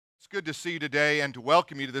good to see you today and to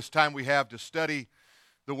welcome you to this time we have to study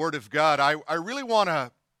the Word of God. I really want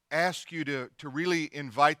to ask you to really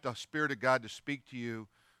invite the Spirit of God to speak to you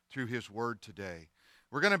through His Word today.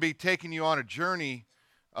 We're going to be taking you on a journey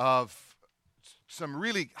of some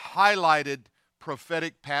really highlighted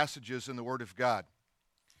prophetic passages in the Word of God.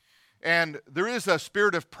 And there is a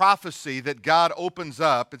spirit of prophecy that God opens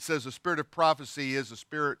up. It says the spirit of prophecy is the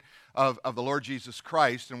spirit of the Lord Jesus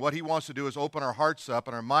Christ. And what He wants to do is open our hearts up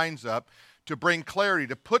and our minds up to bring clarity,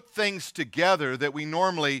 to put things together that we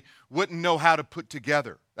normally wouldn't know how to put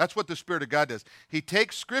together. That's what the Spirit of God does. He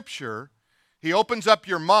takes Scripture, He opens up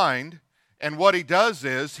your mind, and what He does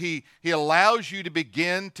is He allows you to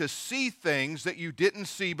begin to see things that you didn't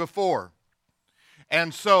see before.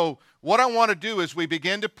 And so what I want to do is we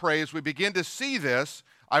begin to pray, as we begin to see this,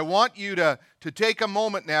 I want you to take a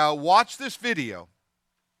moment now, watch this video.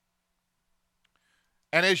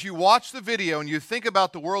 And as you watch the video and you think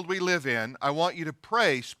about the world we live in, I want you to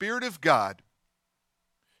pray, Spirit of God,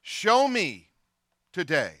 show me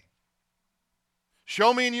today,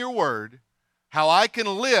 show me in your word how I can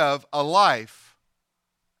live a life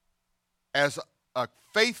as a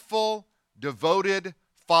faithful, devoted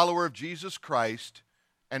follower of Jesus Christ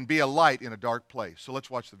and be a light in a dark place. So let's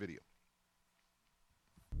watch the video.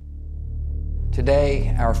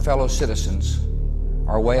 Today, our fellow citizens,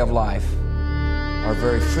 our way of life, our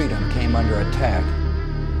very freedom came under attack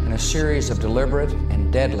in a series of deliberate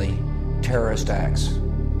and deadly terrorist acts.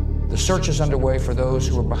 The search is underway for those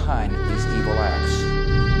who are behind these evil acts.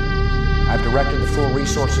 I've directed the full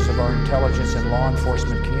resources of our intelligence and law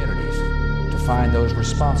enforcement communities to find those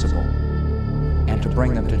responsible and to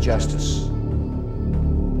bring them to justice.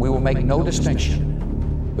 We will make no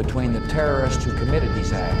distinction between the terrorists who committed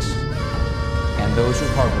these acts and those who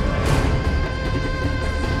harbored them.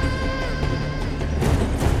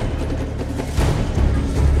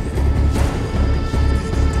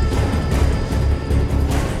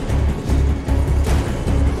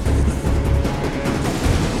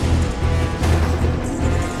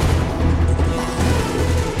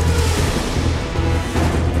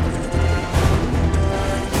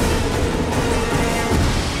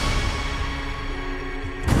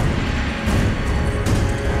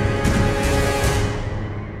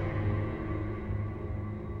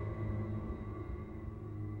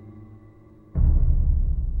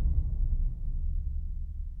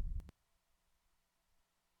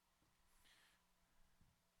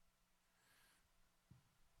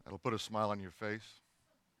 It'll put a smile on your face.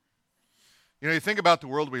 You know, you think about the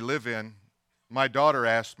world we live in. My daughter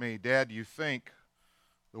asked me, Dad, do you think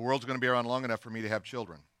the world's going to be around long enough for me to have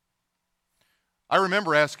children? I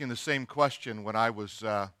remember asking the same question when I was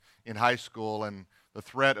in high school and the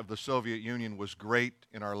threat of the Soviet Union was great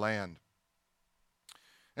in our land.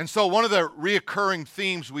 And so one of the reoccurring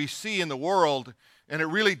themes we see in the world, and it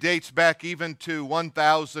really dates back even to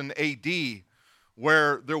 1000 A.D.,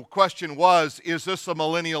 where the question was, is this a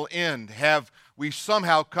millennial end? Have we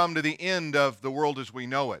somehow come to the end of the world as we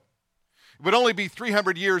know it? It would only be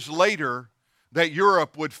 300 years later that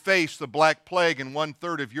Europe would face the Black Plague and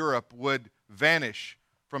 1/3 of Europe would vanish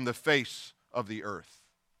from the face of the earth.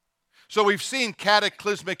 So we've seen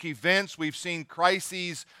cataclysmic events, we've seen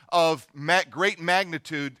crises of great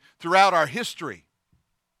magnitude throughout our history.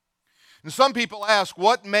 And some people ask,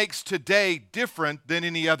 what makes today different than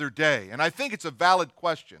any other day? And I think it's a valid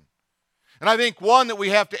question. And I think one that we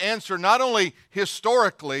have to answer not only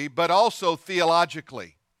historically, but also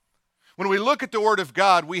theologically. When we look at the Word of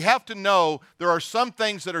God, we have to know there are some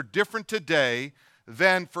things that are different today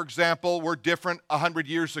than, for example, were different 100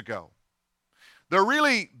 years ago. The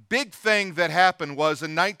really big thing that happened was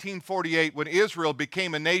in 1948, when Israel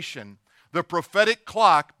became a nation, the prophetic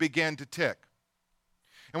clock began to tick.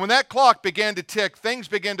 And when that clock began to tick, things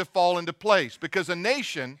began to fall into place, because a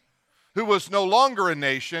nation who was no longer a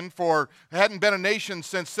nation, hadn't been a nation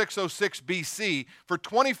since 606 BC, for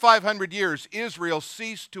 2,500 years, Israel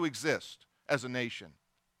ceased to exist as a nation.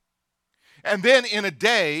 And then in a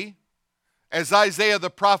day, as Isaiah the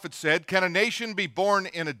prophet said, can a nation be born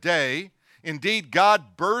in a day? Indeed,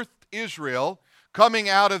 God birthed Israel coming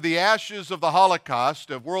out of the ashes of the Holocaust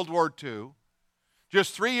of World War II.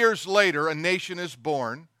 Just 3 years later, a nation is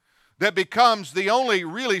born that becomes the only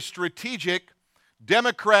really strategic,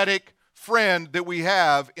 democratic friend that we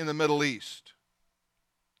have in the Middle East.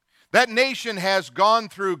 That nation has gone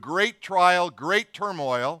through great trial, great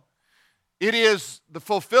turmoil. It is the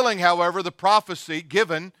fulfilling, however, the prophecy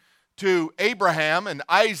given to Abraham and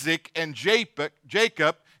Isaac and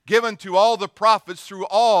Jacob, given to all the prophets through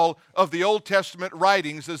all of the Old Testament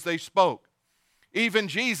writings as they spoke. Even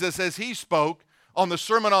Jesus, as he spoke, on the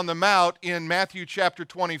Sermon on the Mount in Matthew chapter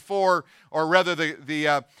 24, or rather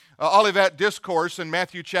the Olivet Discourse in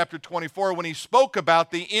Matthew chapter 24, when he spoke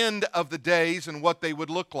about the end of the days and what they would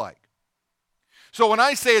look like. So when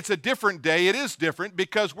I say it's a different day, it is different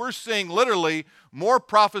because we're seeing literally more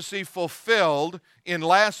prophecy fulfilled in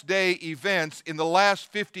last day events in the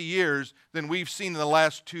last 50 years than we've seen in the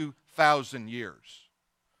last 2,000 years.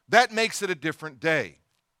 That makes it a different day.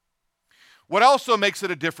 What also makes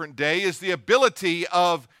it a different day is the ability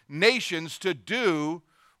of nations to do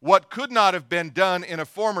what could not have been done in a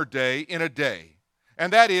former day in a day,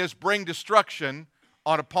 and that is bring destruction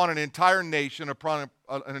upon an entire nation, upon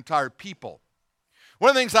an entire people. One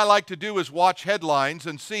of the things I like to do is watch headlines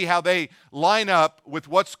and see how they line up with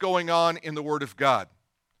what's going on in the Word of God.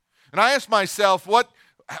 And I ask myself, what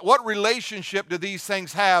relationship do these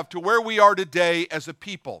things have to where we are today as a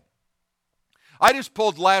people? I just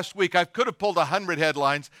pulled last week, I could have pulled 100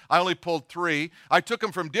 headlines. I only pulled 3. I took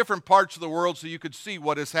them from different parts of the world so you could see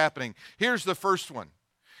what is happening. Here's the first one.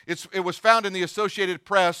 It was found in the Associated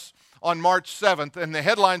Press on March 7th, and the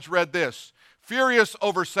headlines read this: "Furious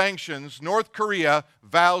over sanctions, North Korea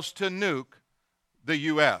vows to nuke the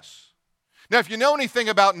U.S." Now, if you know anything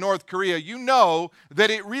about North Korea, you know that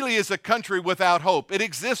it really is a country without hope. It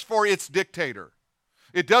exists for its dictator.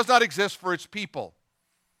 It does not exist for its people.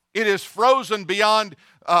 It is frozen beyond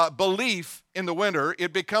belief in the winter.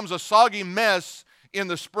 It becomes a soggy mess in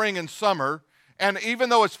the spring and summer. And even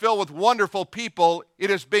though it's filled with wonderful people, it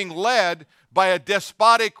is being led by a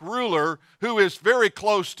despotic ruler who is very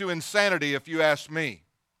close to insanity, if you ask me.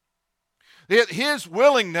 His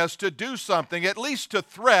willingness to do something, at least to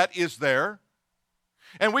threat, is there.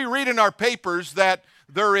 And we read in our papers that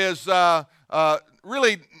there is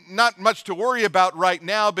really not much to worry about right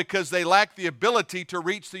now because they lack the ability to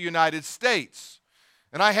reach the United States.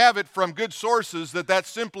 And I have it from good sources that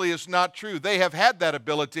simply is not true. They have had that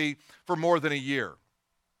ability for more than a year.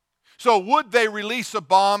 So would they release a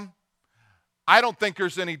bomb? I don't think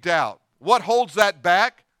there's any doubt. What holds that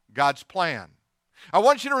back? God's plan. I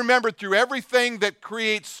want you to remember, through everything that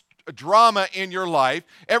creates drama in your life,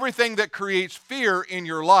 everything that creates fear in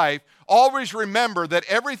your life, always remember that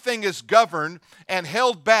everything is governed and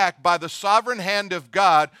held back by the sovereign hand of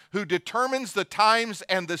God, who determines the times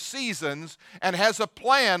and the seasons and has a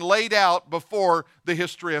plan laid out before the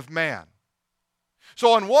history of man.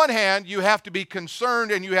 So on one hand, you have to be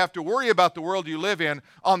concerned and you have to worry about the world you live in.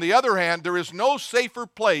 On the other hand, there is no safer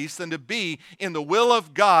place than to be in the will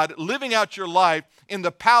of God, living out your life in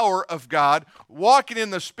the power of God, walking in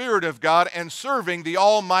the Spirit of God, and serving the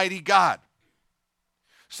Almighty God.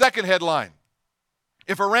 Second headline: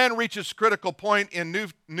 if Iran reaches critical point in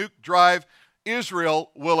nuke drive,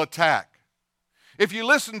 Israel will attack. If you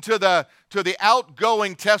listen to the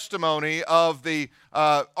outgoing testimony of the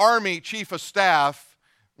Army Chief of Staff,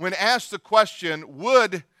 when asked the question,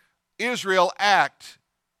 would Israel act,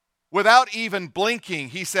 without even blinking,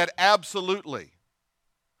 he said, absolutely.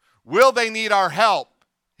 Will they need our help?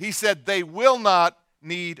 He said, they will not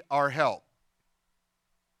need our help.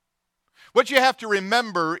 What you have to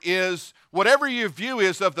remember is, whatever your view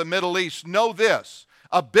is of the Middle East, know this.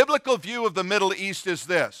 A biblical view of the Middle East is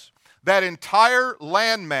this: that entire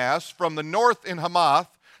landmass from the north in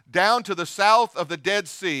Hamath down to the south of the Dead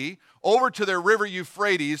Sea, over to the river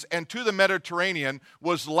Euphrates and to the Mediterranean,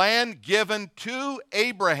 was land given to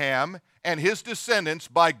Abraham and his descendants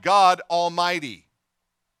by God Almighty.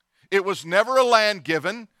 It was never a land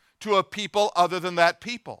given to a people other than that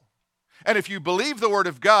people. And if you believe the Word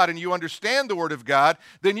of God and you understand the Word of God,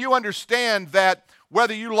 then you understand that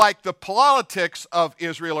whether you like the politics of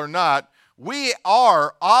Israel or not, we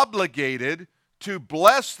are obligated to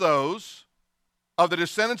bless those of the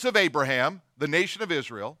descendants of Abraham, the nation of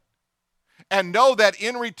Israel, and know that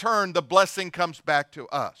in return the blessing comes back to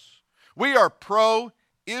us. We are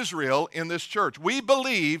pro-Israel in this church. We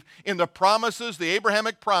believe in the promises, the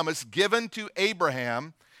Abrahamic promise given to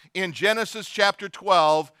Abraham in Genesis chapter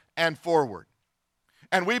 12 and forward.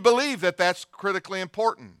 And we believe that that's critically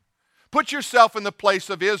important. Put yourself in the place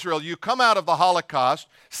of Israel. You come out of the Holocaust,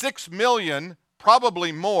 6 million,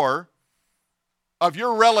 probably more, of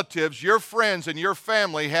your relatives, your friends, and your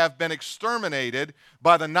family have been exterminated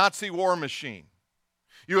by the Nazi war machine.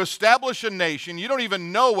 You establish a nation, you don't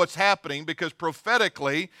even know what's happening because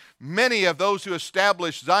prophetically, many of those who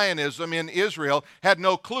established Zionism in Israel had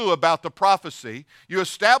no clue about the prophecy. You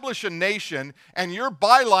establish a nation, and your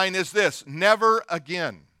byline is this: never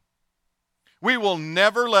again. We will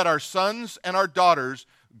never let our sons and our daughters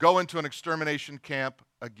go into an extermination camp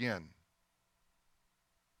again.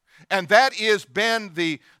 And that has been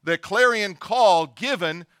the clarion call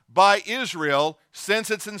given by Israel since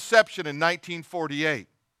its inception in 1948.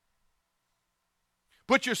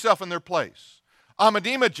 Put yourself in their place.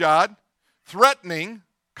 Ahmadinejad threatening,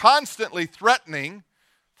 constantly threatening,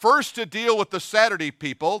 first to deal with the Saturday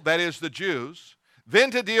people, that is the Jews,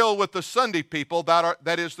 then to deal with the Sunday people,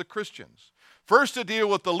 that is the Christians. First to deal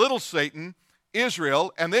with the little Satan,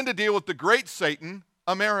 Israel, and then to deal with the great Satan,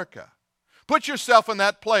 America. Put yourself in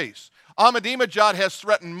that place. Ahmadinejad has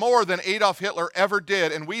threatened more than Adolf Hitler ever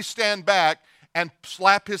did, and we stand back and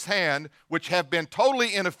slap his hand, which have been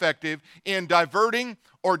totally ineffective in diverting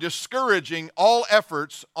or discouraging all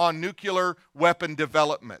efforts on nuclear weapon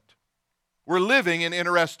development. We're living in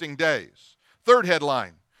interesting days. Third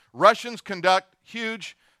headline, Russians conduct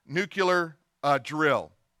huge nuclear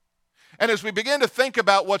drill. And as we begin to think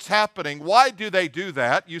about what's happening, why do they do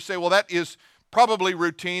that? You say, well, that is probably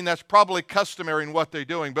routine, that's probably customary in what they're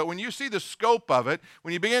doing. But when you see the scope of it,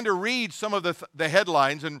 when you begin to read some of the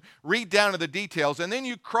headlines and read down to the details, and then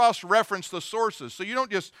you cross-reference the sources, so you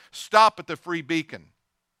don't just stop at the Free Beacon.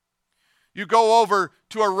 You go over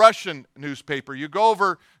to a Russian newspaper. You go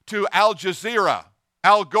over to Al Jazeera,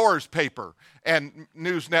 Al Gore's paper and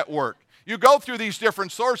news network. You go through these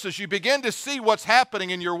different sources, you begin to see what's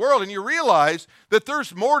happening in your world, and you realize that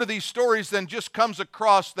there's more to these stories than just comes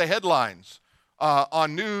across the headlines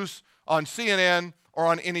on news, on CNN, or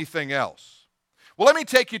on anything else. Well, let me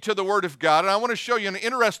take you to the Word of God, and I want to show you an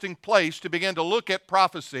interesting place to begin to look at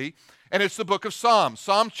prophecy, and it's the book of Psalms,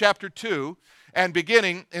 Psalm chapter 2, and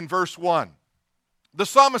beginning in verse 1. The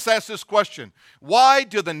psalmist asks this question, why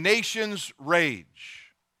do the nations rage?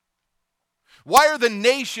 Why are the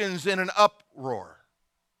nations in an uproar?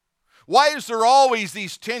 Why is there always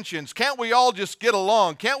these tensions? Can't we all just get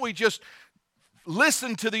along? Can't we just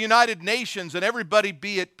listen to the United Nations and everybody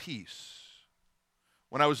be at peace?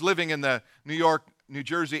 When I was living in the New York, New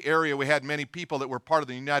Jersey area, we had many people that were part of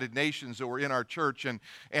the United Nations that were in our church,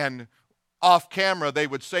 and off camera they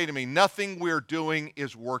would say to me, nothing we're doing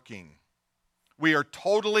is working. We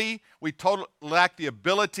totally lack the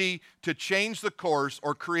ability to change the course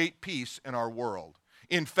or create peace in our world.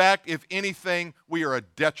 In fact, if anything, we are a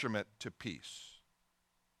detriment to peace.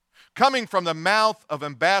 Coming from the mouth of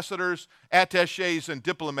ambassadors, attachés, and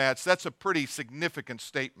diplomats, that's a pretty significant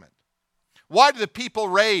statement. Why do the people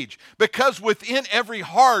rage? Because within every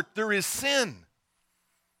heart there is sin.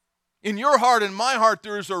 In your heart and my heart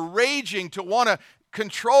there is a raging to want to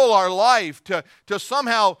control our life, to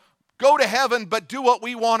somehow go to heaven but do what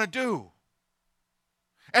we want to do.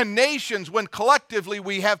 And nations, when collectively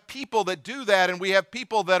we have people that do that, and we have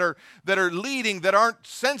people that are leading that aren't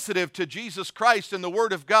sensitive to Jesus Christ and the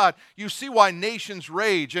Word of God, you see why nations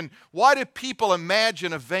rage. And why do people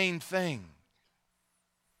imagine a vain thing?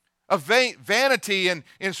 Vanity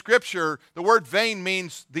in Scripture, the word vain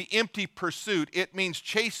means the empty pursuit. It means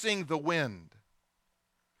chasing the wind.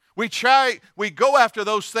 We go after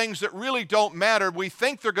those things that really don't matter. We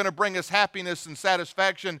think they're going to bring us happiness and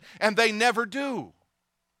satisfaction, and they never do.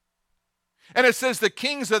 And it says the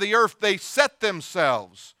kings of the earth, they set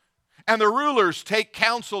themselves, and the rulers take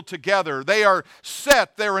counsel together. They are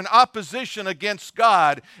set, they're in opposition against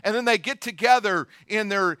God, and then they get together in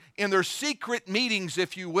their secret meetings,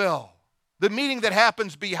 if you will. The meeting that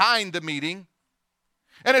happens behind the meeting.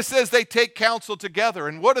 And it says they take counsel together.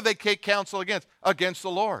 And what do they take counsel against? Against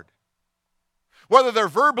the Lord. Whether they're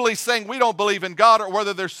verbally saying we don't believe in God, or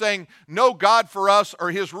whether they're saying no God for us,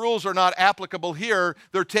 or His rules are not applicable here,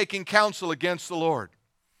 they're taking counsel against the Lord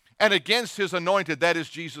and against His anointed, that is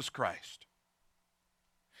Jesus Christ.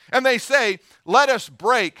 And they say, let us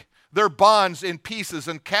break their bonds in pieces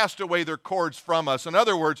and cast away their cords from us. In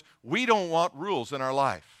other words, we don't want rules in our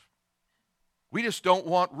life. We just don't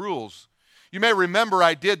want rules. You may remember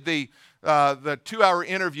I did the 2-hour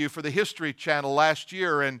interview for the History Channel last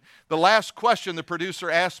year, and the last question the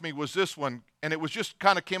producer asked me was this one, and it was just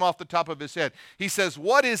kind of came off the top of his head. He says,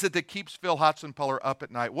 what is it that keeps Phil Hotsenpiller up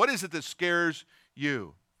at night? What is it that scares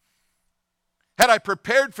you? Had I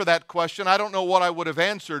prepared for that question, I don't know what I would have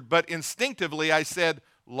answered, but instinctively I said,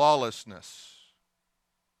 lawlessness.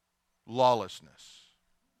 Lawlessness.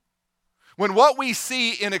 When what we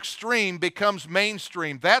see in extreme becomes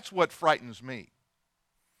mainstream, that's what frightens me.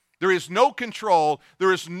 There is no control.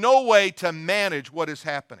 There is no way to manage what is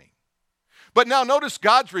happening. But now notice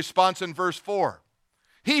God's response in verse 4.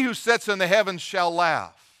 He who sits in the heavens shall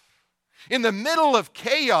laugh. In the middle of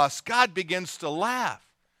chaos, God begins to laugh.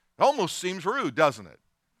 It almost seems rude, doesn't it?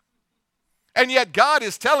 And yet God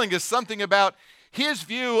is telling us something about His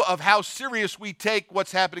view of how serious we take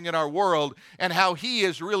what's happening in our world and how He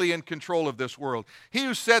is really in control of this world. He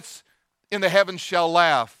who sits in the heavens shall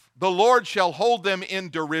laugh. The Lord shall hold them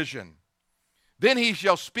in derision. Then he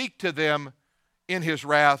shall speak to them in his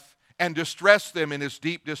wrath and distress them in his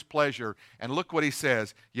deep displeasure. And look what he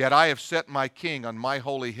says, yet I have set my king on my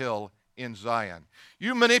holy hill in Zion.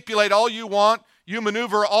 You manipulate all you want, you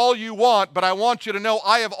maneuver all you want, but I want you to know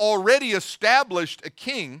I have already established a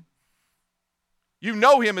king. You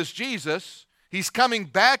know him as Jesus. He's coming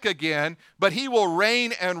back again, but he will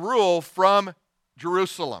reign and rule from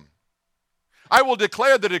Jerusalem. I will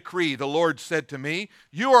declare the decree, the Lord said to me.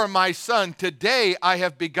 You are my son. Today I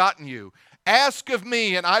have begotten you. Ask of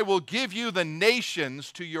me, and I will give you the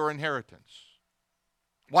nations to your inheritance.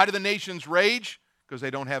 Why do the nations rage? Because they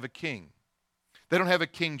don't have a king. They don't have a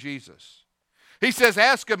King Jesus. He says,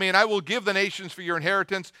 ask of me, and I will give the nations for your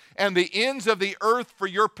inheritance, and the ends of the earth for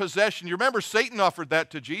your possession. You remember Satan offered that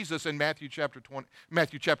to Jesus in Matthew chapter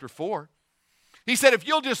 4. He said, if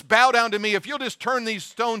you'll just bow down to me, if you'll just turn these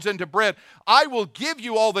stones into bread, I will give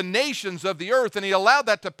you all the nations of the earth. And he allowed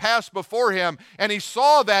that to pass before him. And he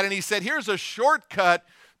saw that and he said, here's a shortcut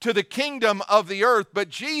to the kingdom of the earth. But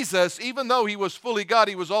Jesus, even though he was fully God,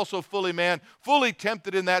 he was also fully man, fully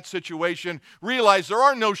tempted in that situation, realized there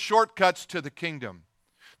are no shortcuts to the kingdom.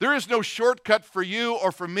 There is no shortcut for you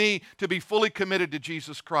or for me to be fully committed to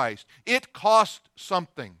Jesus Christ. It costs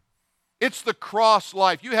something. It's the cross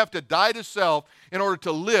life. You have to die to self in order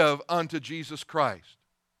to live unto Jesus Christ.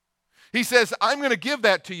 He says, I'm going to give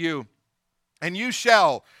that to you, and you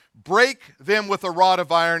shall break them with a rod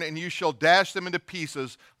of iron, and you shall dash them into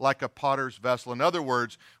pieces like a potter's vessel. In other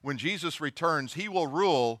words, when Jesus returns, he will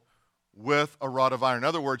rule with a rod of iron. In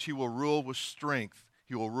other words, he will rule with strength.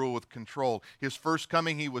 He will rule with control. His first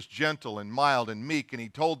coming, he was gentle and mild and meek, and he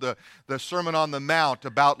told the Sermon on the Mount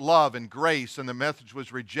about love and grace, and the message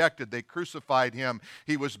was rejected. They crucified him.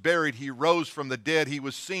 He was buried. He rose from the dead. He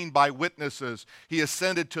was seen by witnesses. He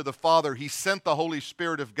ascended to the Father. He sent the Holy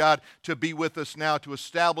Spirit of God to be with us now, to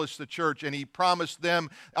establish the church, and he promised them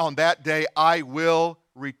on that day, I will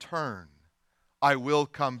return. I will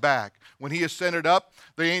come back. When he ascended up,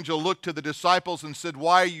 the angel looked to the disciples and said,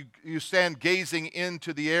 why you stand gazing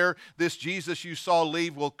into the air? This Jesus you saw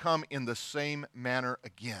leave will come in the same manner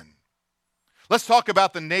again. Let's talk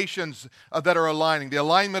about the nations that are aligning, the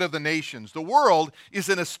alignment of the nations. The world is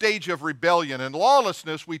in a stage of rebellion, and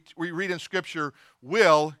lawlessness, we read in Scripture,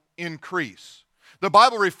 will increase. The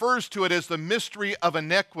Bible refers to it as the mystery of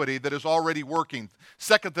iniquity that is already working.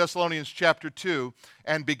 2 Thessalonians chapter 2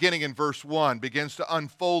 and beginning in verse 1 begins to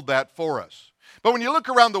unfold that for us. But when you look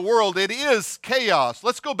around the world, it is chaos.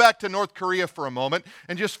 Let's go back to North Korea for a moment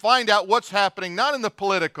and just find out what's happening, not in the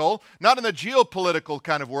political, not in the geopolitical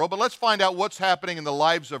kind of world, but let's find out what's happening in the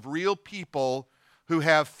lives of real people who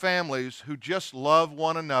have families who just love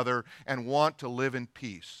one another and want to live in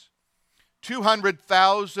peace.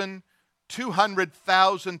 200,000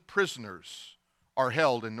 prisoners are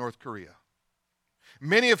held in North Korea,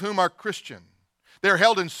 many of whom are Christian. They're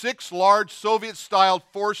held in 6 large Soviet-style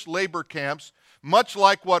forced labor camps, much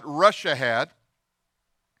like what Russia had,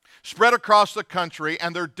 spread across the country,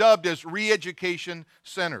 and they're dubbed as re-education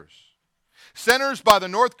centers. Centers by the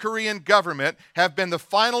North Korean government have been the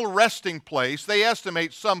final resting place. They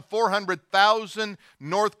estimate some 400,000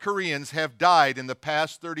 North Koreans have died in the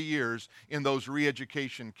past 30 years in those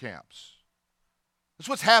re-education camps. That's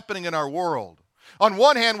what's happening in our world. On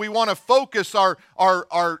one hand, we want to focus our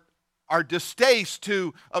distaste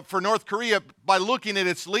for North Korea by looking at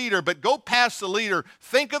its leader, but go past the leader.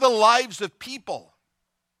 Think of the lives of people.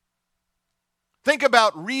 Think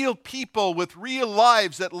about real people with real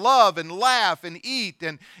lives that love and laugh and eat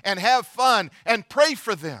and have fun, and pray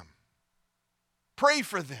for them. Pray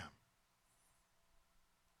for them.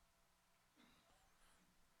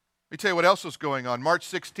 Let me tell you what else was going on. March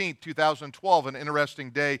 16, 2012, an interesting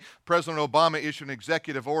day. President Obama issued an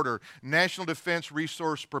executive order, National Defense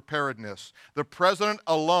Resource Preparedness. The president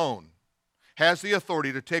alone has the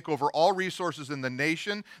authority to take over all resources in the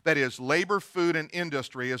nation, that is labor, food, and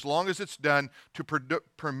industry, as long as it's done to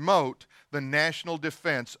promote the national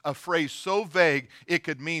defense, a phrase so vague it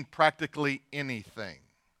could mean practically anything.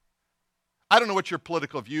 I don't know what your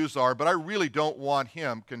political views are, but I really don't want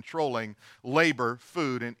him controlling labor,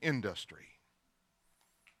 food, and industry.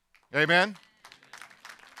 Amen?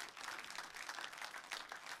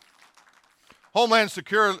 Homeland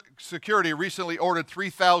Security recently ordered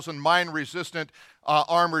 3,000 mine-resistant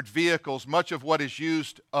armored vehicles, much of what is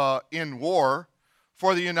used in war,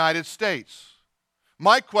 for the United States.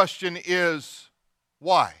 My question is,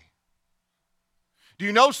 why? Do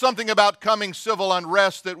you know something about coming civil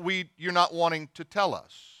unrest that you're not wanting to tell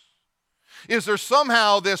us? Is there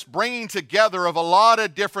somehow this bringing together of a lot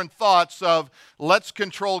of different thoughts of let's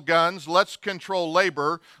control guns, let's control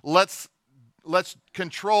labor, let's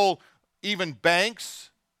control even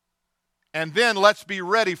banks, and then let's be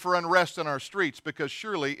ready for unrest in our streets because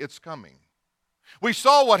surely it's coming. We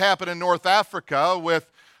saw what happened in North Africa with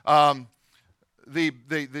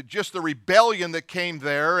just the rebellion that came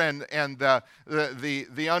there and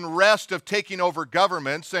the unrest of taking over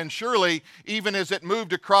governments. And surely, even as it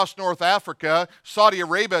moved across North Africa, Saudi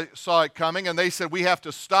Arabia saw it coming and they said, we have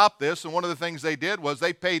to stop this. And one of the things they did was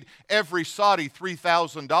they paid every Saudi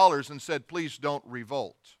 $3,000 and said, please don't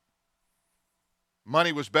revolt.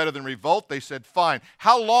 Money was better than revolt. They said, fine.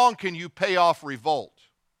 How long can you pay off revolt?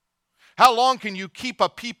 How long can you keep a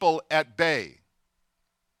people at bay?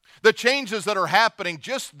 The changes that are happening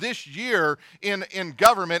just this year in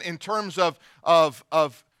government in terms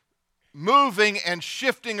of moving and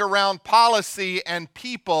shifting around policy and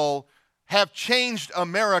people have changed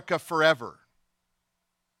America forever.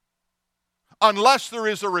 Unless there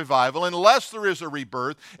is a revival, unless there is a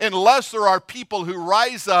rebirth, unless there are people who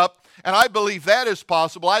rise up, and I believe that is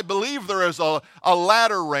possible. I believe there is a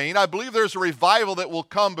latter rain. I believe there's a revival that will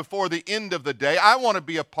come before the end of the day. I want to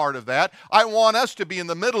be a part of that. I want us to be in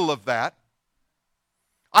the middle of that.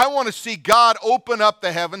 I want to see God open up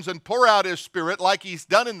the heavens and pour out His Spirit like He's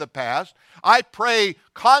done in the past. I pray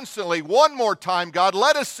constantly, one more time, God,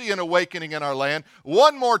 let us see an awakening in our land.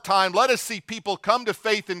 One more time, let us see people come to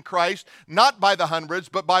faith in Christ, not by the hundreds,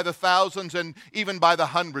 but by the thousands and even by the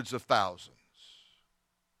hundreds of thousands.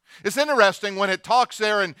 It's interesting when it talks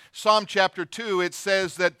there in Psalm chapter 2, it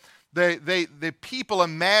says that the people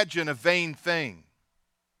imagine a vain thing.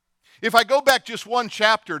 If I go back just one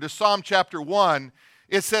chapter to Psalm chapter 1,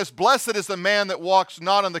 it says, blessed is the man that walks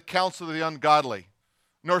not in the counsel of the ungodly,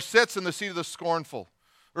 nor sits in the seat of the scornful,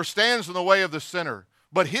 or stands in the way of the sinner.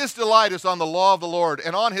 But his delight is on the law of the Lord,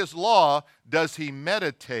 and on his law does he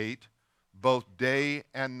meditate both day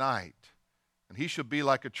and night. And he shall be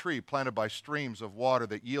like a tree planted by streams of water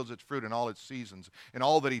that yields its fruit in all its seasons. In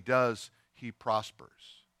all that he does, he prospers.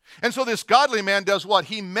 And so this godly man does what?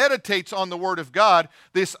 He meditates on the Word of God.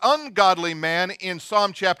 This ungodly man in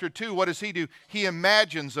Psalm chapter 2, what does he do? He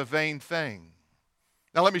imagines a vain thing.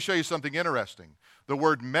 Now let me show you something interesting. The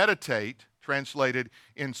word meditate, translated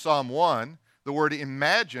in Psalm 1, the word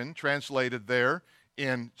imagine, translated there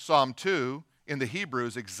in Psalm 2, in the Hebrew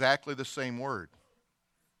is exactly the same word.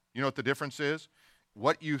 You know what the difference is?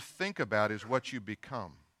 What you think about is what you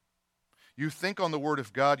become. You think on the Word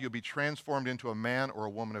of God, you'll be transformed into a man or a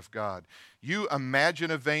woman of God. You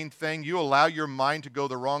imagine a vain thing, you allow your mind to go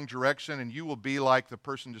the wrong direction, and you will be like the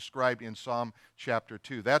person described in Psalm chapter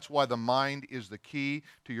 2. That's why the mind is the key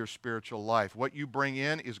to your spiritual life. What you bring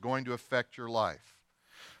in is going to affect your life.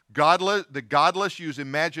 The godless use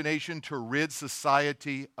imagination to rid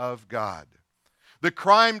society of God. The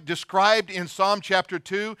crime described in Psalm chapter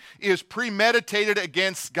 2 is premeditated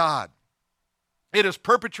against God. It is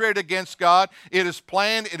perpetrated against God. It is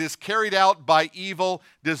planned. It is carried out by evil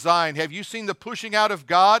design. Have you seen the pushing out of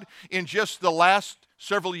God in just the last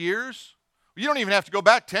several years? You don't even have to go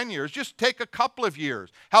back 10 years. Just take a couple of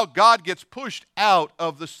years. How God gets pushed out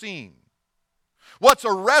of the scene. What's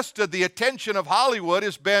arrested the attention of Hollywood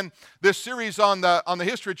has been this series on the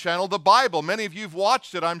History Channel, The Bible. Many of you have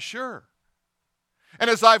watched it, I'm sure. And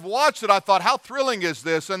as I've watched it, I thought, how thrilling is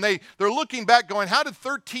this? And they're looking back going, how did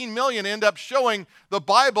 13 million end up showing the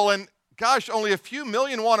Bible? And gosh, only a few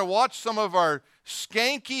million want to watch some of our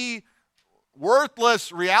skanky,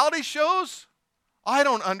 worthless reality shows? I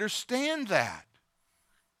don't understand that.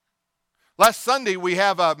 Last Sunday, we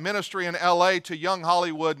have a ministry in LA to young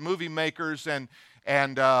Hollywood movie makers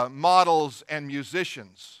and models and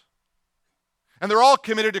musicians. And they're all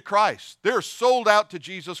committed to Christ. They're sold out to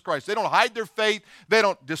Jesus Christ. They don't hide their faith. They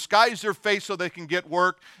don't disguise their faith so they can get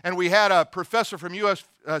work. And we had a professor from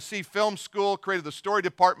USC Film School, created the story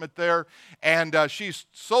department there, and she's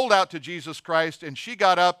sold out to Jesus Christ. And she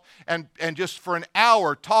got up and just for an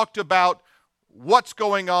hour talked about what's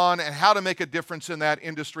going on and how to make a difference in that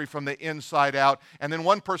industry from the inside out. And then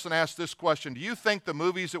one person asked this question: do you think the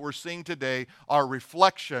movies that we're seeing today are a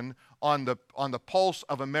reflection on the pulse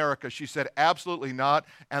of America? She said, absolutely not.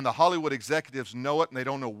 And the Hollywood executives know it, and they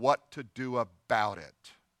don't know what to do about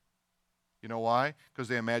it. You know why? Because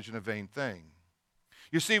they imagine a vain thing.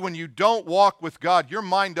 You see, when you don't walk with God, your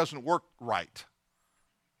mind doesn't work right.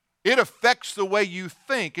 It affects the way you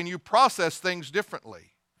think, and you process things differently.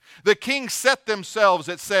 The kings set themselves,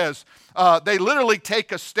 it says, they literally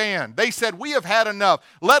take a stand. They said, we have had enough.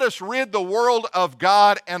 Let us rid the world of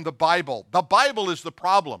God and the Bible. The Bible is the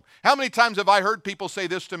problem. How many times have I heard people say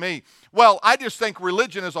this to me? Well, I just think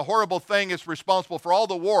religion is a horrible thing. It's responsible for all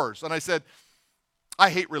the wars. And I said, I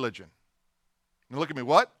hate religion. And look at me,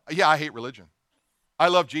 what? Yeah, I hate religion. I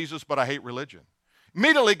love Jesus, but I hate religion.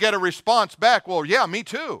 Immediately get a response back, well, yeah, me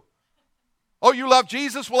too. Oh, you love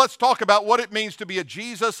Jesus? Well, let's talk about what it means to be a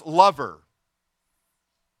Jesus lover.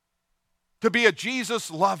 To be a Jesus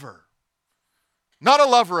lover. Not a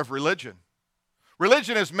lover of religion.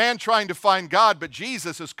 Religion is man trying to find God, but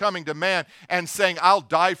Jesus is coming to man and saying, I'll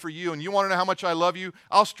die for you. And you want to know how much I love you?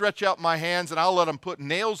 I'll stretch out my hands and I'll let them put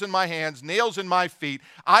nails in my hands, nails in my feet.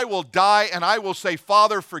 I will die and I will say,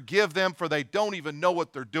 Father, forgive them, for they don't even know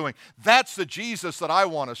what they're doing. That's the Jesus that I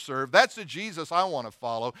want to serve. That's the Jesus I want to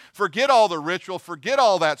follow. Forget all the ritual. Forget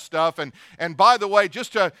all that stuff. And by the way,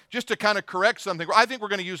 just to kind of correct something, I think we're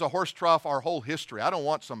going to use a horse trough our whole history. I don't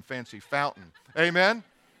want some fancy fountain. Amen?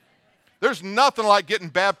 There's nothing like getting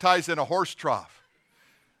baptized in a horse trough.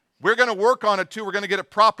 We're going to work on it too. We're going to get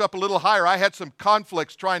it propped up a little higher. I had some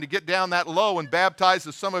conflicts trying to get down that low and baptize,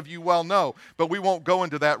 as some of you well know, but we won't go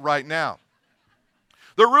into that right now.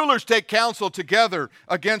 The rulers take counsel together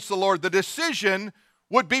against the Lord. The decision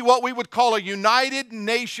would be what we would call a United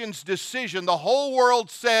Nations decision. The whole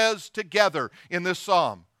world says together in this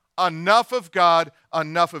psalm, enough of God,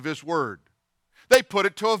 enough of His word. They put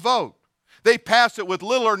it to a vote. They pass it with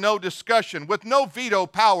little or no discussion, with no veto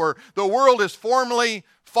power. The world is formally,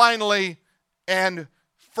 finally, and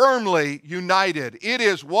firmly united. It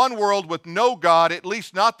is one world with no God, at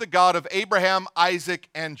least not the God of Abraham, Isaac,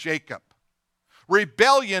 and Jacob.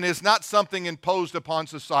 Rebellion is not something imposed upon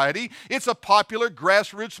society. It's a popular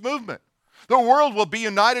grassroots movement. The world will be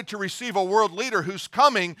united to receive a world leader whose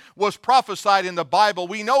coming was prophesied in the Bible.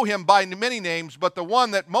 We know him by many names, but the one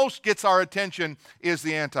that most gets our attention is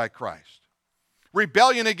the Antichrist.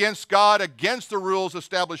 Rebellion against God, against the rules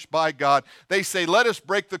established by God. They say, let us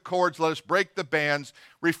break the cords, let us break the bands,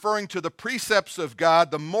 referring to the precepts of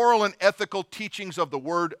God, the moral and ethical teachings of the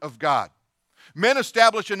Word of God. Men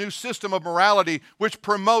establish a new system of morality which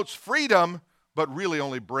promotes freedom, but really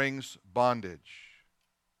only brings bondage.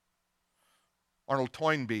 Arnold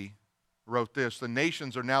Toynbee wrote this, the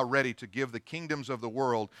nations are now ready to give the kingdoms of the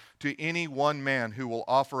world to any one man who will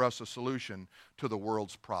offer us a solution to the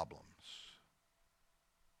world's problems.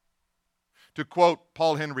 To quote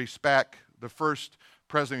Paul Henry Spack, the first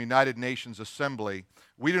president of the United Nations Assembly,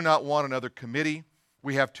 we do not want another committee.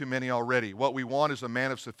 We have too many already. What we want is a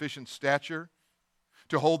man of sufficient stature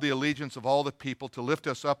to hold the allegiance of all the people, to lift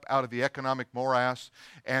us up out of the economic morass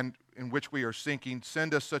and in which we are sinking.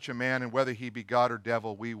 Send us such a man, and whether he be God or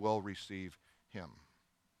devil, we will receive him.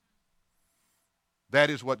 That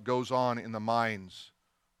is what goes on in the minds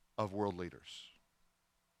of world leaders.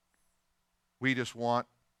 We just want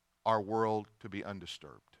our world to be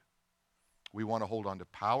undisturbed. We want to hold on to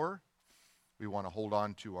power. We want to hold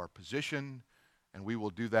on to our position, and we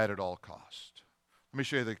will do that at all cost. Let me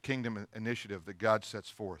show you the kingdom initiative that God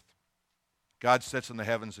sets forth. God sits in the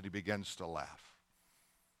heavens and he begins to laugh.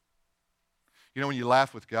 You know, when you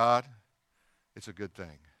laugh with God, it's a good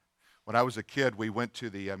thing. When I was a kid, we went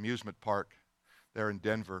to the amusement park there in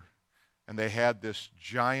Denver, and they had this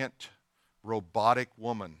giant robotic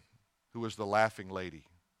woman who was the laughing lady.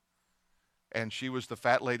 And she was the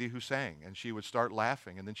fat lady who sang, and she would start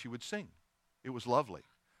laughing, and then she would sing. It was lovely.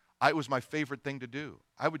 It was my favorite thing to do.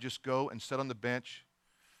 I would just go and sit on the bench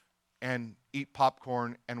and eat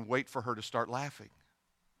popcorn and wait for her to start laughing.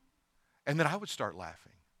 And then I would start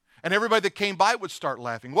laughing. And everybody that came by would start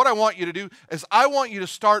laughing. What I want you to do is I want you to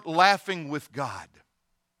start laughing with God.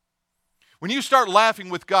 When you start laughing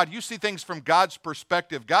with God, you see things from God's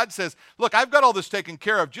perspective. God says, look, I've got all this taken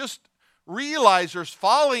care of. Just realize there's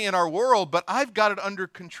folly in our world, but I've got it under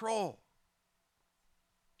control.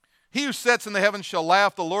 He who sits in the heavens shall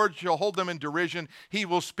laugh. The Lord shall hold them in derision. He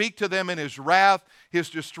will speak to them in his wrath. His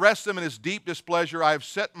distress them in his deep displeasure. I have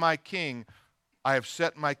set my king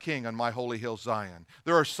on my holy hill Zion.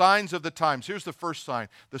 There are signs of the times. Here's the first sign,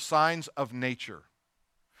 the signs of nature.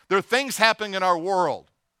 There are things happening in our world.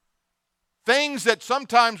 Things that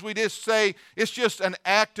sometimes we just say, it's just an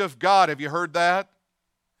act of God. Have you heard that?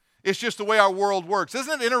 It's just the way our world works.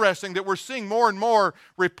 Isn't it interesting that we're seeing more and more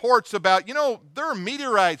reports about, there are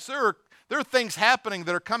meteorites, there are things happening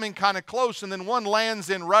that are coming kind of close, and then one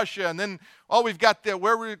lands in Russia, and then, we've got that,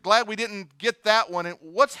 we're glad we didn't get that one. And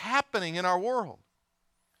what's happening in our world?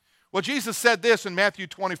 Well, Jesus said this in Matthew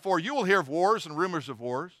 24, you will hear of wars and rumors of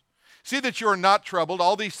wars. See that you are not troubled.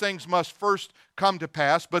 All these things must first come to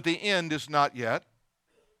pass, but the end is not yet.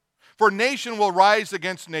 For nation will rise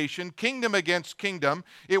against nation, kingdom against kingdom.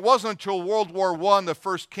 It wasn't until World War I the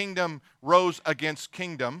first kingdom rose against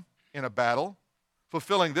kingdom in a battle,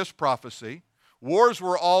 fulfilling this prophecy. Wars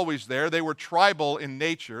were always there. They were tribal in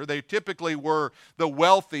nature. They typically were the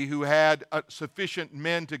wealthy who had sufficient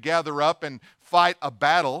men to gather up and fight a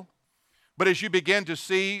battle. But as you begin to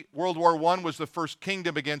see, World War I was the first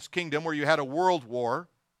kingdom against kingdom where you had a world war.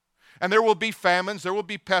 And there will be famines, there will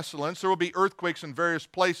be pestilence, there will be earthquakes in various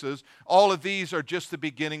places. All of these are just the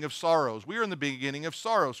beginning of sorrows. We are in the beginning of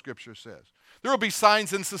sorrow, Scripture says. There will be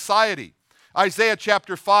signs in society. Isaiah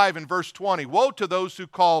chapter 5 and verse 20. Woe to those who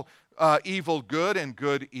call evil good and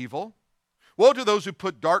good evil. Woe to those who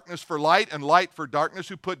put darkness for light and light for darkness,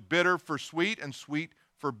 who put bitter for sweet and sweet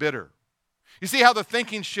for bitter. You see how the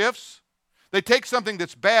thinking shifts? They take something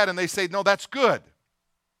that's bad and they say, no, that's good.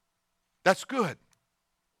 That's good.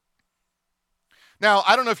 Now,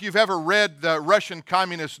 I don't know if you've ever read the Russian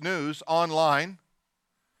Communist News online.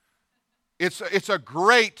 It's a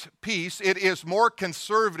great piece. It is more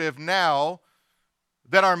conservative now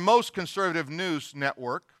than our most conservative news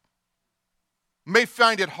network. You may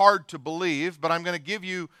find it hard to believe, but I'm going to give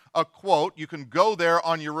you a quote. You can go there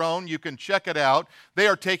on your own. You can check it out. They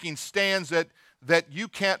are taking stands that you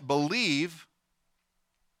can't believe.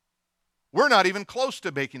 We're not even close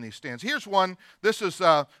to making these stands. Here's one. This is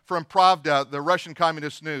from Pravda, the Russian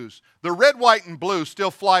Communist News. The red, white, and blue still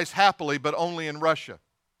flies happily, but only in Russia.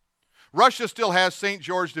 Russia still has St.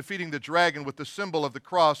 George defeating the dragon with the symbol of the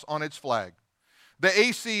cross on its flag. The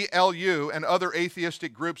ACLU and other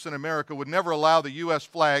atheistic groups in America would never allow the U.S.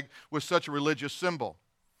 flag with such a religious symbol.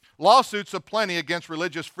 Lawsuits aplenty against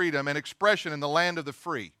religious freedom and expression in the land of the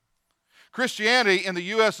free. Christianity in the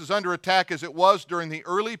U.S. is under attack as it was during the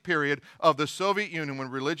early period of the Soviet Union when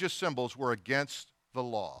religious symbols were against the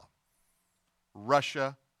law.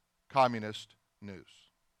 Russia Communist News.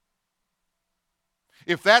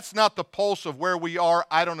 If that's not the pulse of where we are,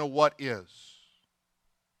 I don't know what is.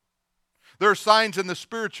 There are signs in the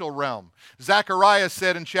spiritual realm. Zechariah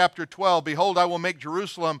said in chapter 12, Behold, I will make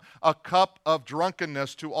Jerusalem a cup of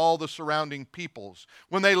drunkenness to all the surrounding peoples,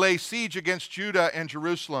 when they lay siege against Judah and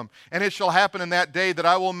Jerusalem. And it shall happen in that day that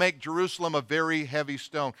I will make Jerusalem a very heavy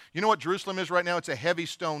stone. You know what Jerusalem is right now? It's a heavy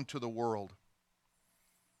stone to the world.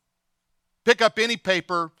 Pick up any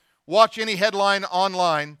paper, watch any headline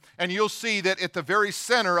online, and you'll see that at the very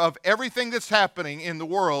center of everything that's happening in the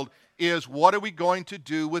world is, what are we going to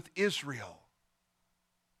do with Israel?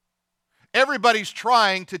 Everybody's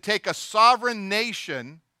trying to take a sovereign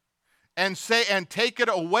nation and take it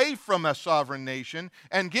away from a sovereign nation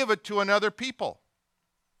and give it to another people.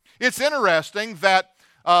 It's interesting that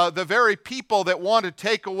the very people that want to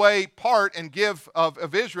take away part and give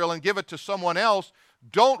of Israel and give it to someone else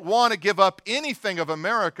don't want to give up anything of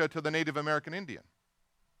America to the Native American Indian.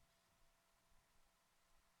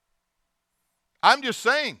 I'm just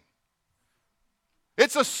saying.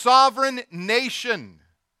 It's a sovereign nation.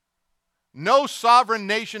 No sovereign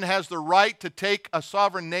nation has the right to take a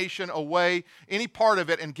sovereign nation away, any part of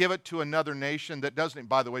it, and give it to another nation that doesn't,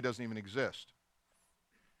 by the way, doesn't even exist.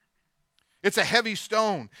 It's a heavy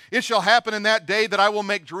stone. It shall happen in that day that I will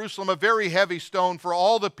make Jerusalem a very heavy stone for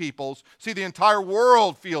all the peoples. See, the entire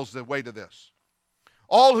world feels the weight of this.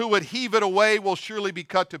 All who would heave it away will surely be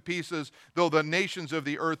cut to pieces, though the nations of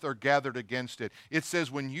the earth are gathered against it. It says,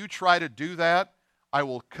 when you try to do that, I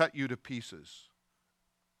will cut you to pieces.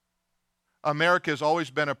 America has always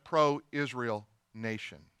been a pro-Israel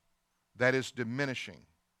nation. That is diminishing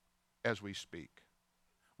as we speak.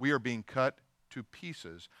 We are being cut to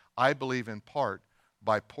pieces, I believe in part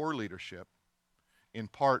by poor leadership, in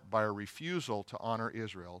part by a refusal to honor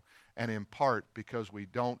Israel, and in part because we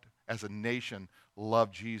don't, as a nation,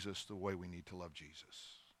 love Jesus the way we need to love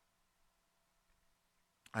Jesus.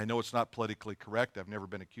 I know it's not politically correct. I've never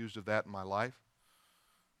been accused of that in my life.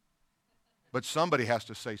 But somebody has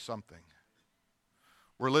to say something.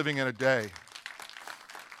 We're living in a day.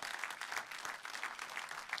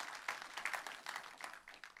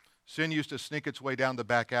 Sin used to sneak its way down the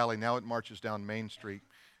back alley. Now it marches down Main Street,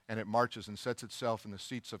 and it marches and sets itself in the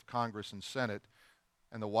seats of Congress and Senate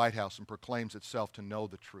and the White House and proclaims itself to know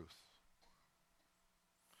the truth.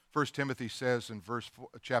 1 Timothy says in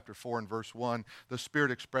chapter 4 and verse 1, the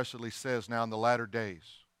Spirit expressly says, now in the latter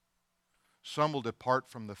days, some will depart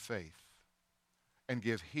from the faith and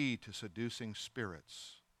give heed to seducing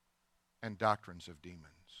spirits and doctrines of demons.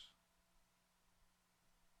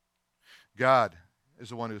 God is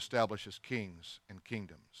the one who establishes kings and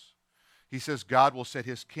kingdoms. He says God will set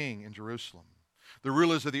his king in Jerusalem. The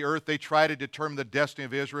rulers of the earth, they try to determine the destiny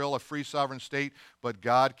of Israel, a free sovereign state, but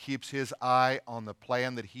God keeps his eye on the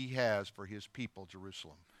plan that he has for his people,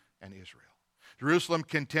 Jerusalem and Israel. Jerusalem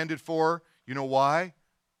contended for, you know why?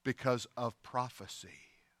 Because of prophecy.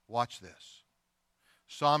 Watch this.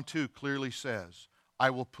 Psalm 2 clearly says, I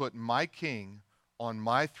will put my king on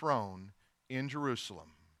my throne in Jerusalem.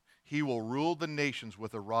 He will rule the nations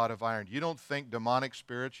with a rod of iron. You don't think demonic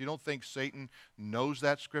spirits, you don't think Satan knows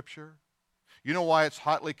that scripture? You know why it's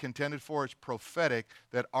hotly contended for? It's prophetic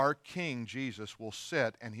that our King Jesus will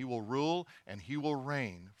sit and he will rule and he will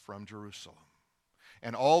reign from Jerusalem.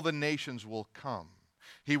 And all the nations will come.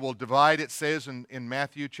 He will divide, it says in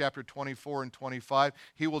Matthew chapter 24 and 25,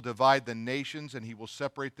 he will divide the nations and he will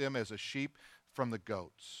separate them as a sheep from the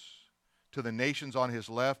goats. To the nations on his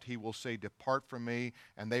left, he will say, depart from me,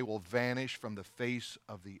 and they will vanish from the face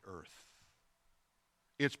of the earth.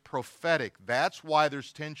 It's prophetic. That's why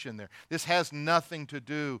there's tension there. This has nothing to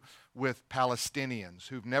do with Palestinians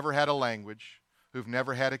who've never had a language, who've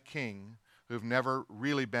never had a king, who've never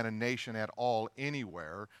really been a nation at all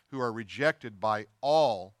anywhere, who are rejected by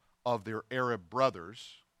all of their Arab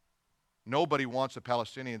brothers. Nobody wants the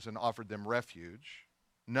Palestinians and offered them refuge.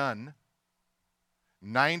 None.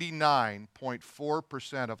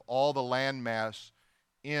 99.4% of all the land mass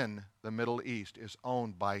in the Middle East is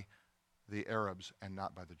owned by the Arabs and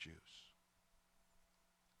not by the Jews.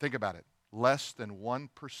 Think about it. Less than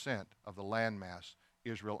 1% of the land mass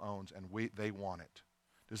Israel owns, and they want it.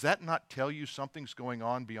 Does that not tell you something's going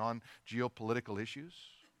on beyond geopolitical issues?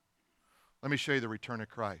 Let me show you the return of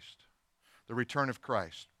Christ. The return of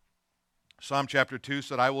Christ. Psalm chapter 2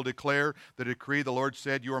 said, I will declare the decree. The Lord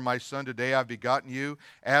said, you are my son. Today I've begotten you.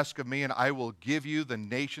 Ask of me, and I will give you the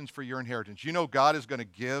nations for your inheritance. You know God is going to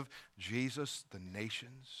give Jesus the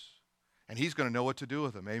nations, and he's going to know what to do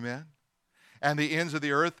with them. Amen? And the ends of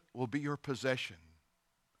the earth will be your possession.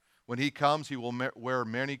 When he comes, he will wear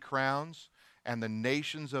many crowns, and the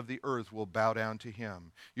nations of the earth will bow down to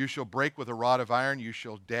him. You shall break with a rod of iron. You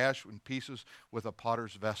shall dash in pieces with a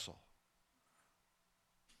potter's vessel.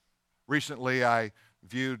 Recently, I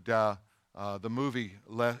viewed the movie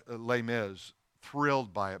Les Mis.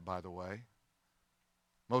 Thrilled by it, by the way.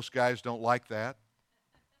 Most guys don't like that.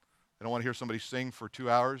 They don't want to hear somebody sing for 2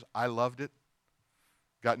 hours. I loved it.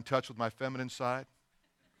 Got in touch with my feminine side.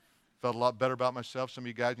 Felt a lot better about myself. Some of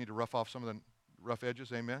you guys need to rough off some of the rough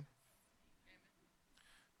edges. Amen?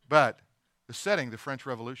 But the setting, the French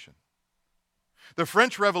Revolution. The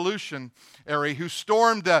French Revolutionary who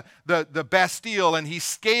stormed the Bastille and he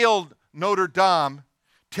scaled Notre Dame,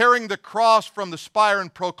 tearing the cross from the spire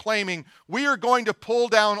and proclaiming, we are going to pull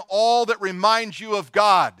down all that reminds you of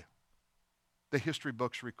God. The history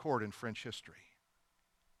books record in French history.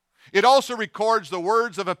 It also records the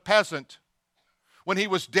words of a peasant when he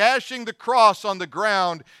was dashing the cross on the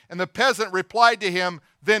ground, and the peasant replied to him,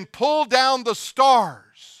 then pull down the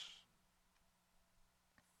stars.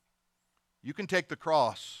 You can take the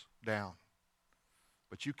cross down,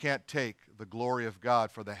 but you can't take the glory of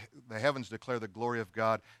God, for the heavens declare the glory of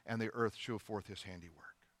God, and the earth show forth his handiwork.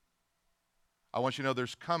 I want you to know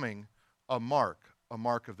there's coming a mark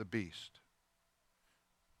of the beast.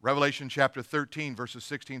 Revelation chapter 13, verses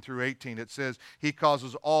 16 through 18, it says, he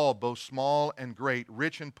causes all, both small and great,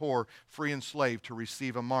 rich and poor, free and slave, to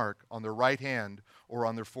receive a mark on their right hand or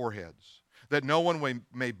on their foreheads, that no one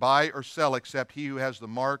may buy or sell except he who has the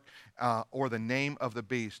mark or the name of the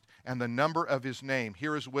beast and the number of his name.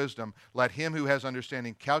 Here is wisdom. Let him who has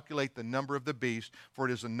understanding calculate the number of the beast, for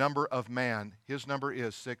it is the number of man. His number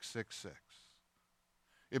is 666.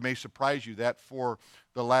 It may surprise you that for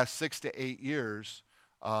the last 6 to 8 years,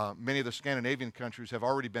 many of the Scandinavian countries have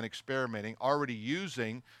already been experimenting, already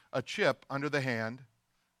using a chip under the hand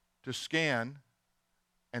to scan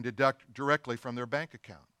and deduct directly from their bank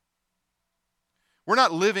account. We're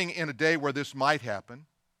not living in a day where this might happen.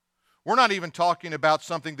 We're not even talking about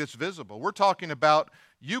something that's visible. We're talking about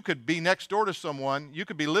you could be next door to someone, you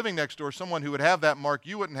could be living next door to someone who would have that mark,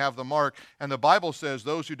 you wouldn't have the mark, and the Bible says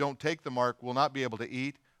those who don't take the mark will not be able to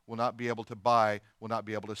eat, will not be able to buy, will not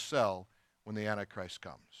be able to sell when the Antichrist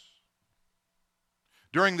comes.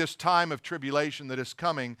 During this time of tribulation that is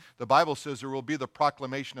coming, the Bible says there will be the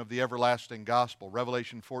proclamation of the everlasting gospel.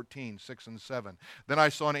 Revelation 14, 6 and 7. Then I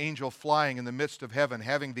saw an angel flying in the midst of heaven,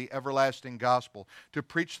 having the everlasting gospel, to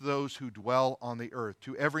preach to those who dwell on the earth,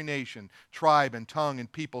 to every nation, tribe, and tongue,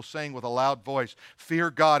 and people, saying with a loud voice,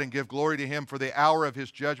 fear God and give glory to him, for the hour of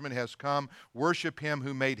his judgment has come. Worship him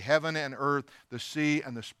who made heaven and earth, the sea,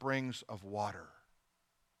 and the springs of water.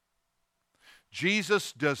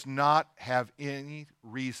 Jesus does not have any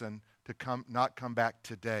reason to not come back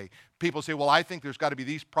today. People say, well, I think there's got to be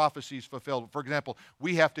these prophecies fulfilled. For example,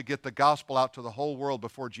 we have to get the gospel out to the whole world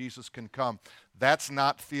before Jesus can come. That's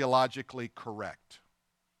not theologically correct.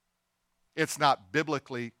 It's not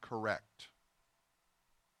biblically correct.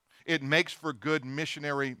 It makes for good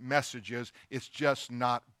missionary messages. It's just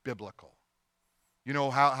not biblical. You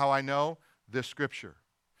know how I know? This scripture.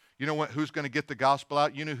 You know who's going to get the gospel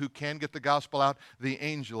out? You know who can get the gospel out? The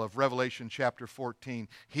angel of Revelation chapter 14.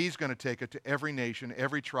 He's going to take it to every nation,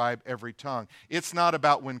 every tribe, every tongue. It's not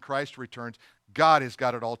about when Christ returns. God has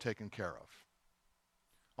got it all taken care of.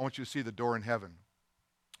 I want you to see the door in heaven.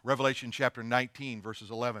 Revelation chapter 19,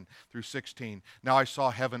 verses 11 through 16. Now I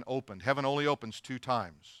saw heaven opened. Heaven only opens 2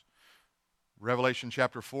 times. Revelation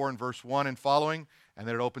chapter 4 and verse 1 and following, and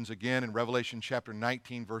then it opens again in Revelation chapter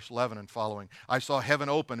 19, verse 11 and following. I saw heaven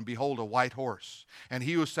open, and behold, a white horse, and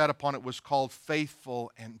he who sat upon it was called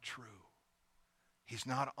Faithful and True. He's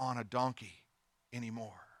not on a donkey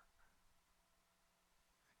anymore.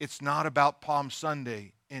 It's not about Palm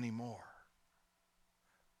Sunday anymore.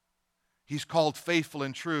 He's called Faithful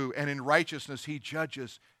and True, and in righteousness he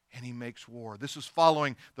judges and he makes war. This is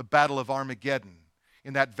following the battle of Armageddon.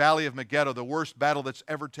 In that valley of Megiddo, the worst battle that's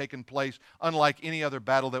ever taken place, unlike any other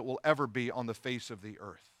battle that will ever be on the face of the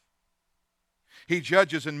earth. He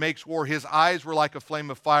judges and makes war. His eyes were like a flame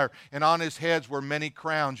of fire, and on his heads were many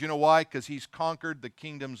crowns. You know why? Because he's conquered the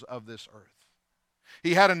kingdoms of this earth.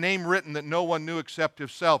 He had a name written that no one knew except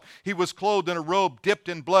himself. He was clothed in a robe dipped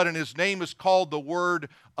in blood, and his name is called the Word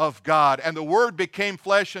of God. And the Word became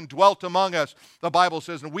flesh and dwelt among us, the Bible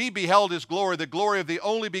says. And we beheld his glory, the glory of the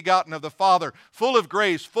only begotten of the Father, full of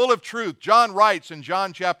grace, full of truth. John writes in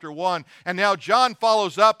John chapter 1. And now John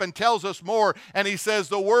follows up and tells us more. And he says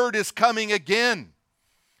the Word is coming again.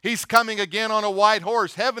 He's coming again on a white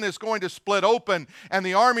horse. Heaven is going to split open, and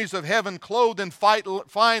the armies of heaven, clothed in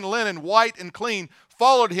fine linen, white and clean,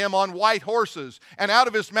 followed him on white horses. And out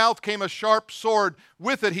of his mouth came a sharp sword.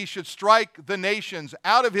 With it he should strike the nations.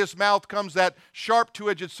 Out of his mouth comes that sharp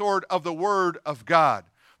two-edged sword of the Word of God.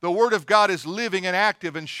 The Word of God is living and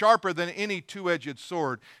active and sharper than any two-edged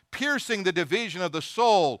sword, piercing the division of the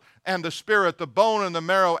soul and the spirit, the bone and the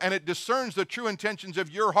marrow, and it discerns the true intentions of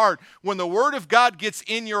your heart. When the Word of God gets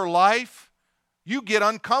in your life, you get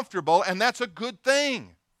uncomfortable, and that's a good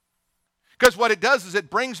thing. Because what it does is it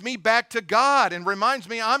brings me back to God and reminds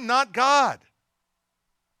me I'm not God.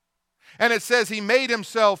 And it says he made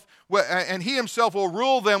himself, and he himself will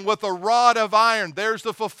rule them with a rod of iron. There's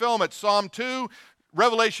the fulfillment. Psalm 2,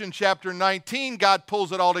 Revelation chapter 19, God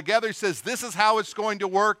pulls it all together. He says, this is how it's going to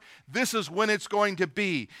work. This is when it's going to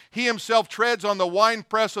be. He himself treads on the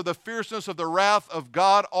winepress of the fierceness of the wrath of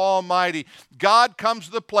God Almighty. God comes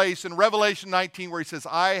to the place in Revelation 19 where he says,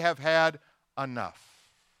 I have had enough.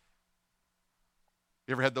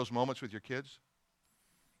 You ever had those moments with your kids?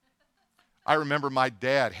 I remember my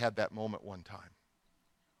dad had that moment one time.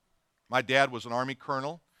 My dad was an Army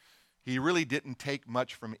colonel. He really didn't take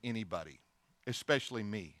much from anybody, especially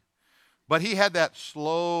me. But he had that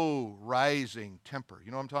slow rising temper.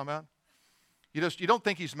 You know what I'm talking about? You don't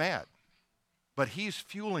think he's mad, but he's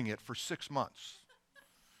fueling it for 6 months.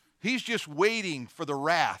 He's just waiting for the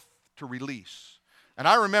wrath to release. And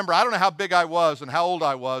I remember, I don't know how big I was and how old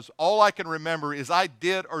I was. All I can remember is I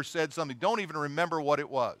did or said something. Don't even remember what it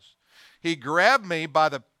was. He grabbed me by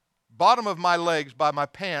the bottom of my legs, by my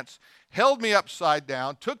pants, held me upside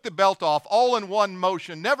down, took the belt off, all in one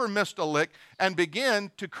motion, never missed a lick, and began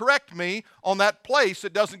to correct me on that place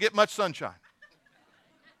that doesn't get much sunshine.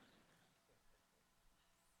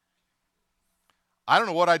 I don't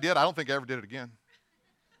know what I did. I don't think I ever did it again.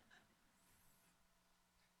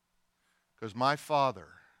 Because my father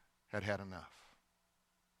had had enough.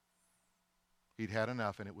 He'd had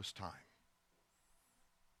enough, and it was time.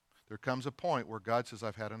 There comes a point where God says,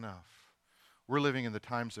 I've had enough. We're living in the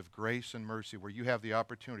times of grace and mercy where you have the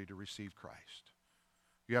opportunity to receive Christ.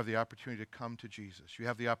 You have the opportunity to come to Jesus. You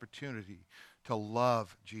have the opportunity to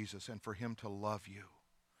love Jesus and for him to love you.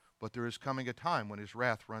 But there is coming a time when his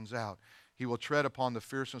wrath runs out. He will tread upon the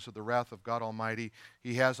fierceness of the wrath of God Almighty.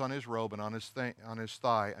 He has on his robe and on his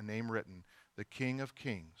thigh a name written, the King of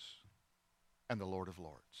Kings and the Lord of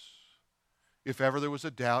Lords. If ever there was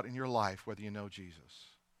a doubt in your life whether you know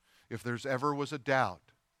Jesus, if there's ever was a doubt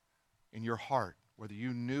in your heart whether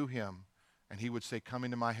you knew him and he would say, come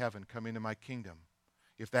into my heaven, come into my kingdom,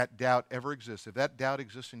 if that doubt ever exists, if that doubt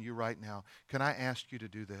exists in you right now, can I ask you to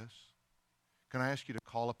do this? Can I ask you to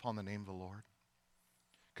call upon the name of the Lord?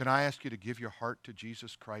 Can I ask you to give your heart to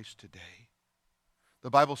Jesus Christ today? The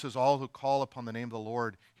Bible says all who call upon the name of the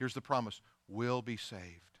Lord, here's the promise, will be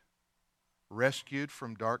saved. Rescued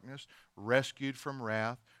from darkness, rescued from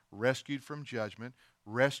wrath, rescued from judgment,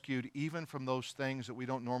 rescued even from those things that we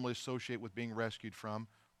don't normally associate with being rescued from,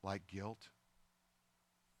 like guilt.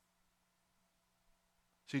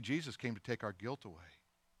 See, Jesus came to take our guilt away.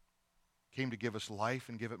 Came to give us life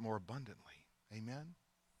and give it more abundantly. Amen?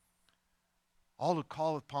 All who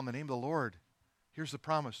call upon the name of the Lord, here's the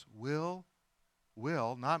promise, will,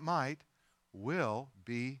 not might, will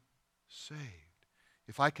be saved.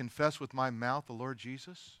 If I confess with my mouth the Lord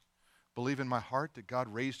Jesus, believe in my heart that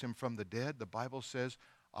God raised him from the dead, the Bible says,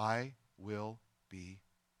 I will be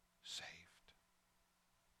saved.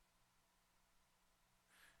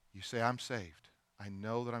 You say, I'm saved. I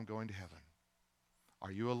know that I'm going to heaven.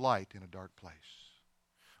 Are you a light in a dark place?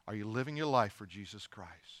 Are you living your life for Jesus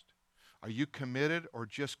Christ? Are you committed or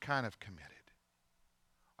just kind of committed?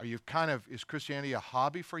 Is Christianity a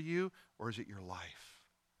hobby for you, or is it your life?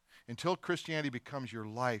 Until Christianity becomes your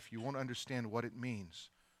life, you won't understand what it means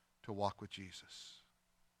to walk with Jesus.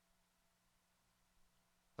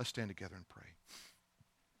 Let's stand together and pray.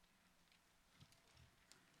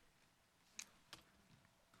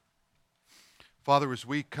 Father, as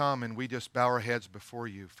we come and we just bow our heads before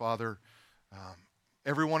you, Father,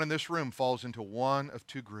 everyone in this room falls into one of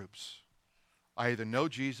two groups. I either know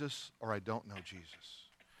Jesus or I don't know Jesus.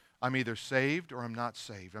 I'm either saved or I'm not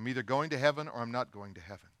saved. I'm either going to heaven or I'm not going to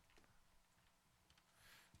heaven.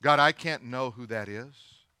 God, I can't know who that is.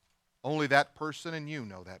 Only that person and you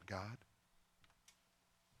know that, God.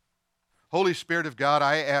 Holy Spirit of God,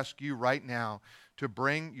 I ask you right now to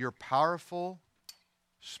bring your powerful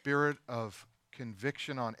spirit of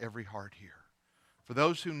conviction on every heart here. For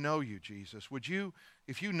those who know you, Jesus, would you,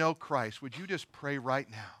 if you know Christ, would you just pray right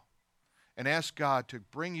now and ask God to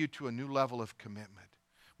bring you to a new level of commitment?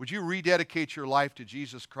 Would you rededicate your life to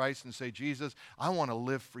Jesus Christ and say, Jesus, I want to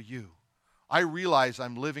live for you. I realize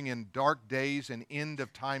I'm living in dark days and end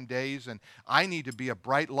of time days, and I need to be a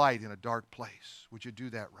bright light in a dark place. Would you do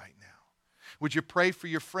that right now? Would you pray for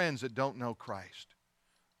your friends that don't know Christ?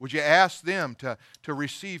 Would you ask them to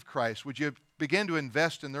receive Christ? Would you begin to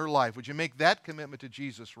invest in their life? Would you make that commitment to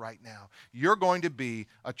Jesus right now? You're going to be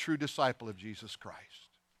a true disciple of Jesus Christ.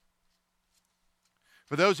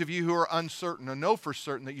 For those of you who are uncertain or know for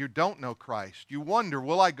certain that you don't know Christ, you wonder,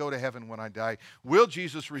 will I go to heaven when I die? Will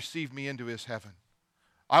Jesus receive me into his heaven?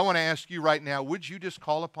 I want to ask you right now, would you just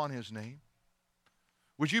call upon his name?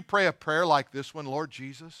 Would you pray a prayer like this one? Lord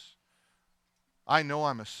Jesus, I know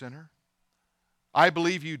I'm a sinner. I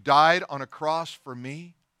believe you died on a cross for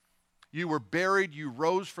me. You were buried. You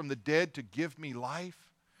rose from the dead to give me life.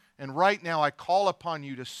 And right now I call upon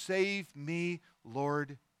you to save me,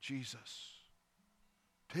 Lord Jesus.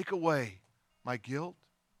 Take away my guilt.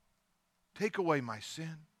 Take away my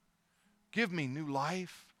sin. Give me new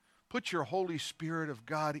life. Put your Holy Spirit of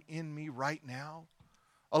God in me right now.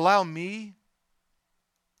 Allow me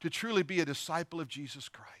to truly be a disciple of Jesus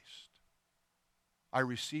Christ. I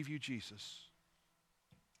receive you, Jesus.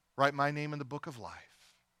 Write my name in the book of life.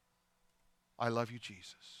 I love you,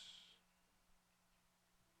 Jesus.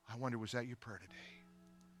 I wonder, was that your prayer today?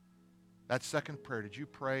 That second prayer, did you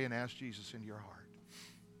pray and ask Jesus into your heart?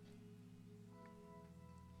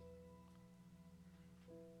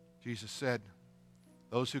 Jesus said,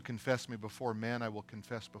 those who confess me before men, I will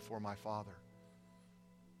confess before my Father.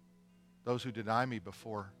 Those who deny me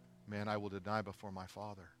before men, I will deny before my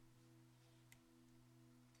Father.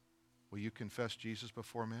 Will you confess Jesus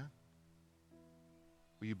before men?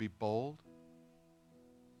 Will you be bold?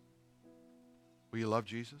 Will you love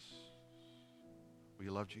Jesus? Will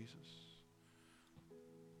you love Jesus?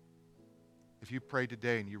 If you prayed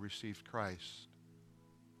today and you received Christ,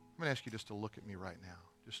 I'm going to ask you just to look at me right now.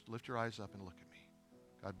 Just lift your eyes up and look at me.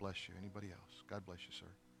 God bless you. Anybody else? God bless you, sir.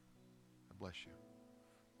 God bless you.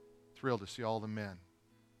 Thrilled to see all the men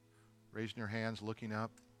raising your hands, looking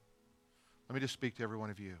up. Let me just speak to every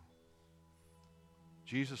one of you.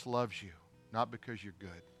 Jesus loves you, not because you're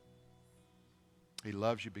good. He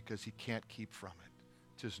loves you because he can't keep from it.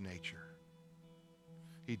 It's his nature.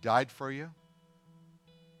 He died for you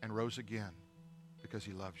and rose again because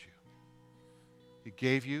he loves you. He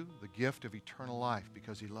gave you the gift of eternal life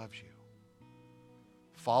because he loves you.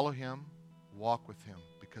 Follow him, walk with him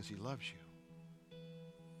because he loves you.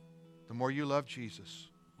 The more you love Jesus,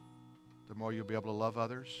 the more you'll be able to love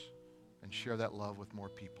others and share that love with more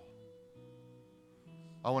people.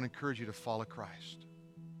 I want to encourage you to follow Christ.